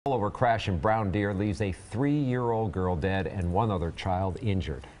Rollover crash in Brown Deer leaves a 3-year-old girl dead and one other child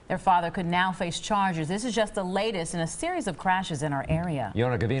injured. Their father could now face charges. This is just the latest in a series of crashes in our area.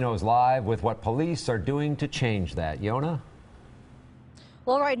 Yona Gavino is live with what police are doing to change that. Yona?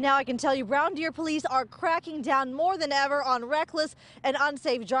 Well, right now I can tell you Brown Deer police are cracking down more than ever on reckless and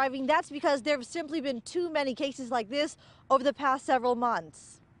unsafe driving. That's because there have simply been too many cases like this over the past several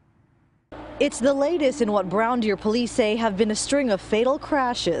months. It's the latest in what Brown Deer police say have been a string of fatal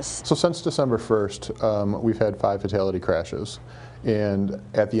crashes. So since December 1st, we've had 5 fatality crashes. And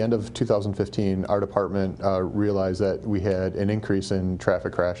at the end of 2015, our department realized that we had an increase in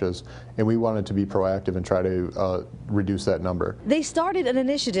traffic crashes, and we wanted to be proactive and try to reduce that number. They started an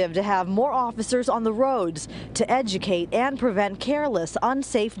initiative to have more officers on the roads to educate and prevent careless,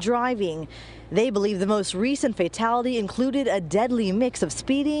 unsafe driving. They believe the most recent fatality included a deadly mix of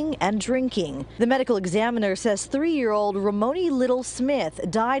speeding and drinking. The medical examiner says 3-year-old Ramoni Little Smith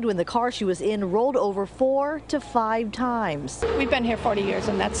died when the car she was in rolled over 4 to 5 times. We've been here 40 years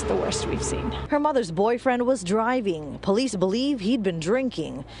and that's the worst we've seen. Her mother's boyfriend was driving. Police believe he'd been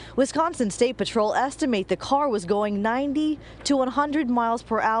drinking. Wisconsin State Patrol estimate the car was going 90 to 100 miles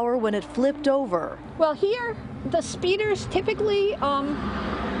per hour when it flipped over. Well, here, the speeders typically,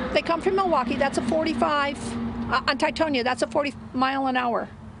 they come from Milwaukee, that's a 45. On Titonia, that's a 40 mile an hour.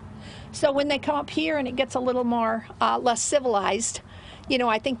 So when they come up here and it gets a little more, less civilized, you know,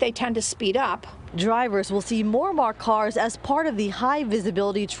 I think they tend to speed up. Drivers will see more marked cars as part of the high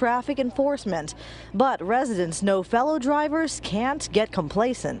visibility traffic enforcement. But residents know fellow drivers can't get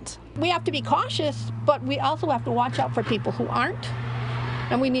complacent. We have to be cautious, but we also have to watch out for people who aren't.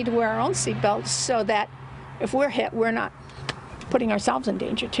 And we need to wear our own seatbelts so that if we're hit, we're not putting ourselves in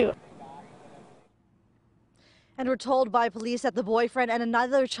danger too. And we're told by police that the boyfriend and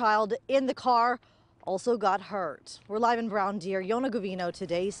another child in the car also got hurt. We're live in Brown Deer. Yona Gavino,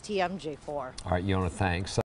 today's TMJ4. All right, Yona, thanks.